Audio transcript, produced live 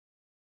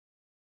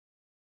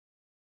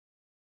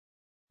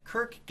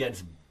Kirk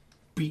gets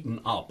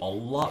beaten up a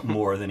lot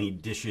more than he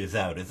dishes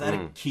out. Is that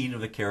a key to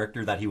the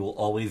character, that he will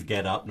always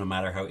get up no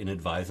matter how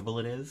inadvisable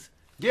it is?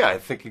 Yeah, I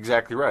think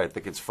exactly right. I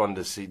think it's fun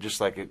to see, just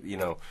like, you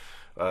know,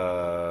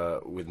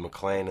 with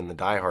McClane in the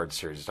Die Hard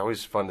series. It's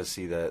always fun to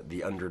see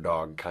the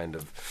underdog kind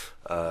of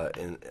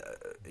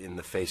in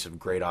the face of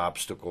great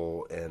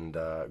obstacle and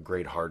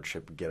great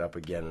hardship get up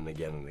again and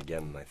again and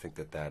again. And I think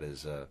that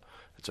is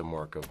it's a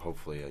mark of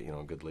hopefully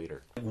a good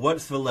leader.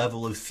 What's the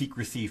level of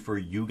secrecy for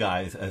you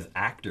guys as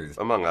actors?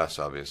 Among us,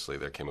 obviously,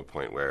 there came a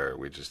point where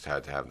we just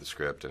had to have the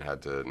script and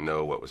had to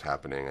know what was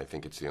happening. I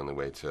think it's the only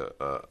way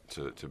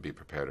to be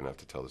prepared enough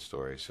to tell the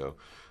story. So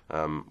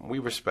we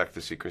respect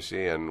the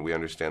secrecy, and we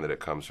understand that it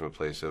comes from a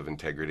place of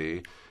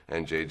integrity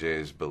and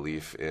JJ's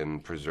belief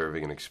in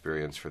preserving an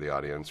experience for the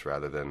audience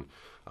rather than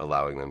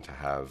allowing them to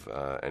have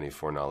any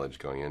foreknowledge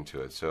going into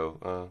it.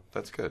 So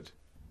that's good.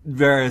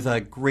 There is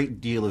a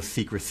great deal of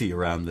secrecy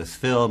around this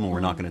film, and we're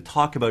not going to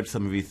talk about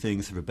some of these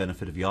things for the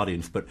benefit of the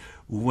audience, but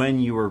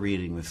when you were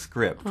reading the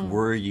script,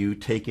 were you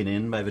taken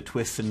in by the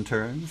twists and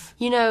turns?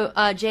 You know,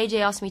 JJ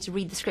asked me to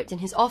read the script in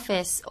his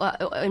office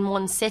in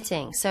one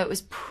sitting, so it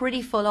was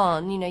pretty full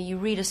on. You know, you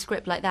read a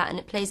script like that and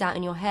it plays out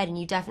in your head and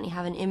you definitely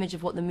have an image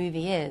of what the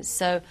movie is.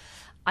 So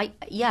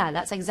yeah,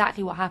 that's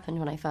exactly what happened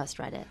when I first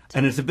read it.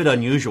 And it's a bit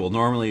unusual.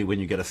 Normally, when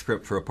you get a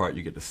script for a part,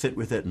 you get to sit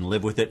with it and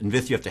live with it. And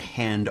this, you have to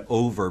hand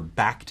over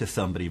back to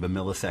somebody the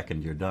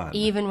millisecond you're done.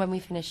 Even when we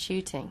finish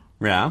shooting.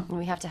 Yeah? And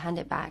we have to hand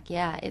it back.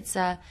 Yeah, it's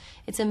a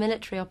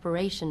military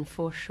operation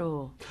for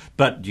sure.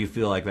 But do you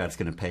feel like that's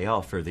going to pay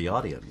off for the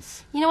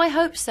audience? You know, I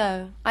hope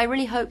so. I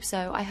really hope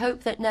so. I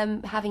hope that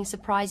them having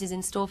surprises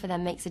in store for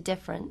them makes a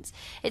difference.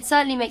 It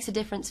certainly makes a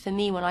difference for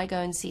me when I go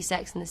and see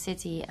Sex and the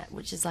City,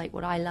 which is like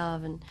what I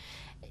love, and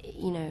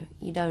you know,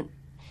 you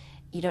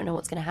don't know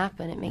what's going to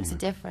happen. It makes a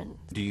difference.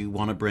 Do you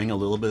want to bring a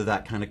little bit of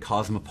that kind of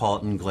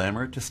cosmopolitan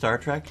glamour to Star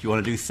Trek? Do you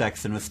want to do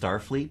Sex in the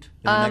Starfleet in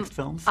the next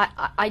films?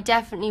 I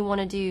definitely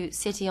want to do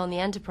City on the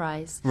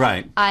Enterprise.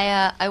 Right.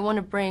 I want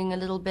to bring a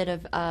little bit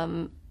of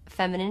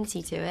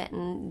femininity to it,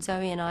 and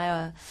Zoe and I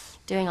are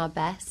doing our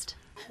best.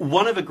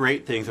 One of the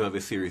great things about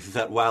this series is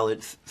that while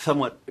it's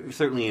somewhat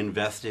certainly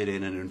invested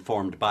in and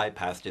informed by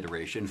past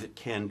iterations, it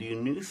can do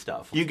new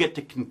stuff. You get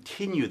to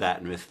continue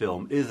that in this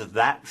film. Is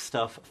that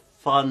stuff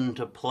fun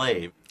to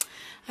play?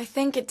 I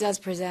think it does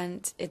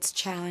present its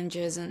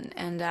challenges,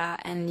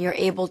 and you're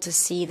able to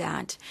see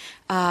that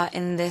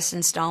in this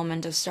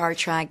installment of Star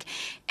Trek.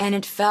 And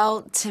it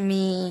felt to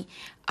me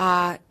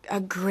a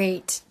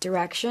great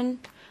direction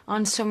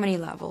on so many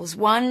levels.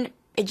 One,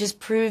 it just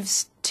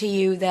proves to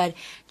you that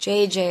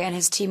JJ and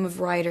his team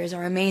of writers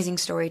are amazing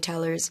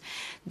storytellers,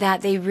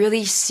 that they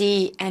really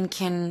see and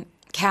can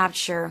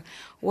capture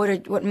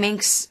what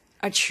makes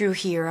a true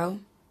hero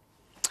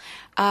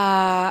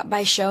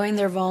by showing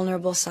their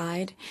vulnerable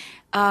side.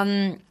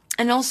 And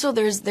also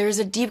there's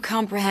a deep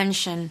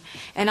comprehension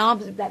and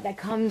that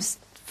comes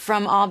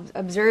from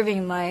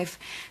observing life,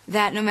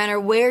 that no matter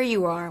where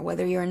you are,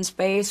 whether you're in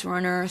space or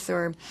on Earth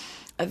or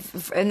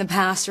in the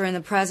past or in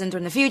the present or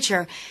in the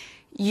future,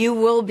 you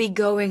will be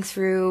going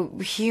through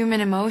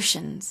human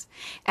emotions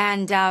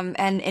and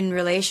in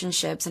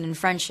relationships and in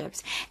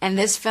friendships. And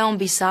this film,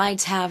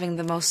 besides having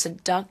the most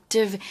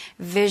seductive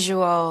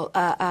visual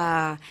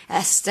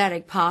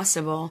aesthetic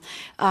possible,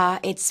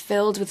 it's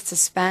filled with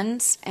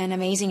suspense and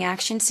amazing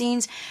action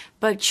scenes,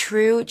 but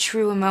true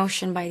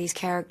emotion by these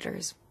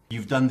characters.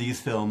 You've done these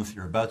films,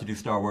 you're about to do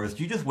Star Wars.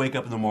 Do you just wake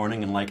up in the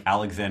morning and, like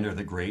Alexander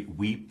the Great,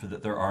 weep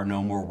that there are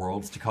no more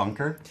worlds to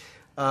conquer?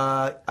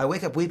 I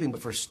wake up weeping,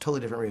 but for totally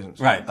different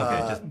reasons. Right.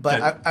 Okay.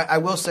 But I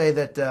will say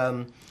that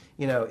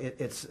you know,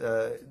 it's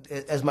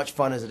as much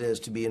fun as it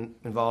is to be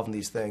involved in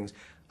these things.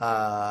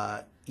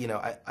 You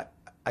know,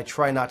 I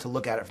try not to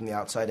look at it from the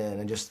outside in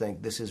and just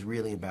think this is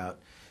really about,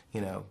 you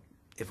know,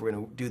 if we're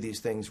going to do these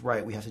things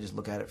right, we have to just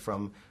look at it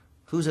from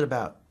who's it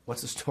about,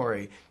 what's the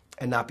story,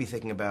 and not be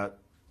thinking about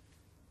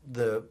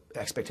the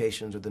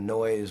expectations or the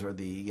noise or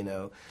the, you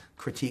know,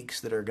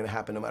 critiques that are going to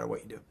happen no matter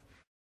what you do.